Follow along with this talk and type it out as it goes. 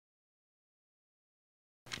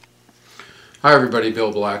Hi everybody,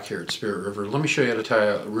 Bill Black here at Spirit River. Let me show you how to tie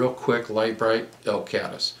a real quick Lite Brite Elk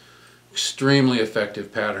Caddis. Extremely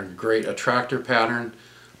effective pattern, great attractor pattern.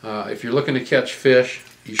 If you're looking to catch fish,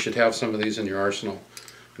 you should have some of these in your arsenal.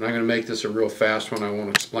 And I'm going to make this a real fast one. I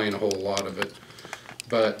won't explain a whole lot of it.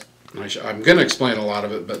 But I'm going to explain a lot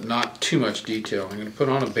of it, but not too much detail. I'm going to put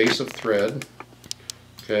on a base of thread.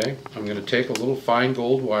 Okay, I'm going to take a little fine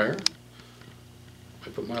gold wire. I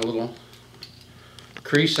put my little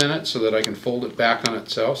crease in it so that I can fold it back on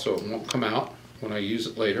itself so it won't come out when I use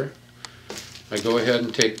it later. I go ahead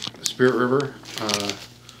and take Spirit River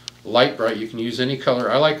Lite Brite. You can use any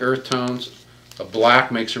color. I like earth tones. A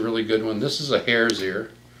black makes a really good one. This is a hare's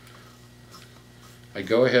ear. I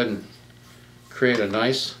go ahead and create a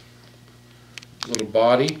nice little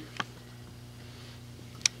body.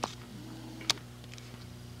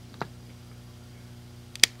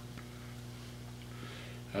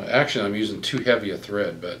 Actually, I'm using too heavy a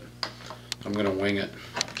thread, but I'm going to wing it.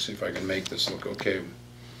 See if I can make this look okay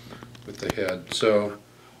with the head. So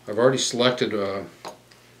I've already selected a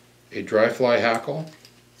dry fly hackle.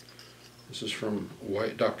 This is from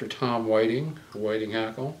Dr. Tom Whiting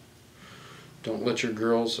hackle. Don't let your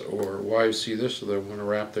girls or wives see this, so they want to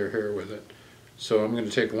wrap their hair with it. So I'm going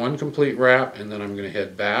to take one complete wrap, and then I'm going to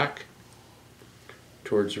head back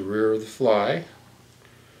towards the rear of the fly.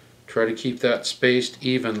 Try to keep that spaced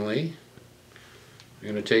evenly. I'm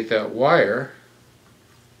going to take that wire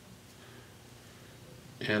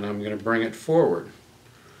and I'm going to bring it forward.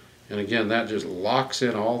 And again, that just locks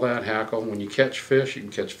in all that hackle. When you catch fish, you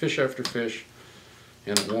can catch fish after fish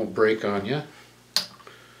and it won't break on you.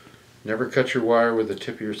 Never cut your wire with the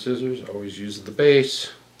tip of your scissors. Always use the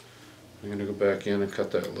base. I'm going to go back in and cut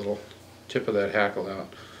that little tip of that hackle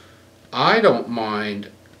out. I don't mind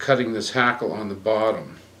cutting this hackle on the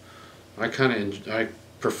bottom. I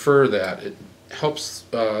prefer that. It helps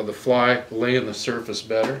the fly lay on the surface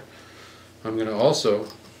better. I'm going to also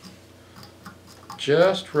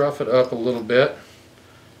just rough it up a little bit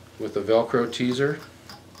with a Velcro teaser,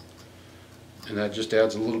 and that just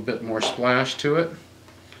adds a little bit more splash to it.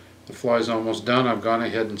 The fly's almost done. I've gone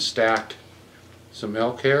ahead and stacked some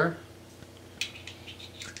elk hair.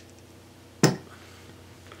 I'm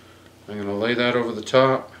going to lay that over the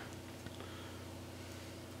top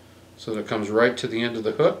so that it comes right to the end of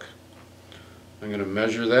the hook. I'm going to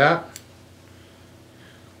measure that,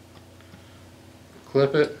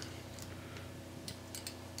 clip it,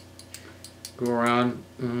 go around,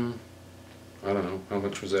 I don't know, how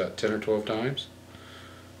much was that, 10 or 12 times?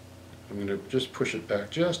 I'm going to just push it back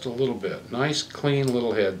just a little bit. Nice clean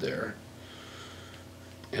little head there.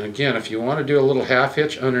 And again, if you want to do a little half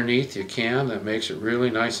hitch underneath, you can. That makes it really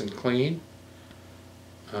nice and clean.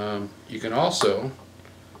 You can also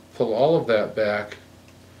pull all of that back,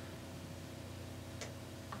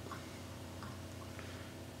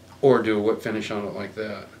 or do a whip finish on it like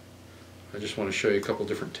that. I just want to show you a couple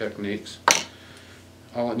different techniques.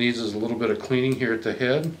 All it needs is a little bit of cleaning here at the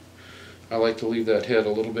head. I like to leave that head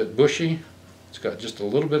a little bit bushy. It's got just a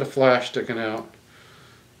little bit of flash sticking out.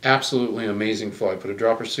 Absolutely amazing fly. Put a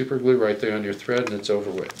drop of super glue right there on your thread and it's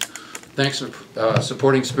over with. Thanks for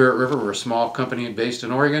supporting Spirit River. We're a small company based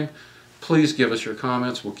in Oregon. Please give us your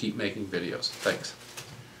comments. We'll keep making videos. Thanks.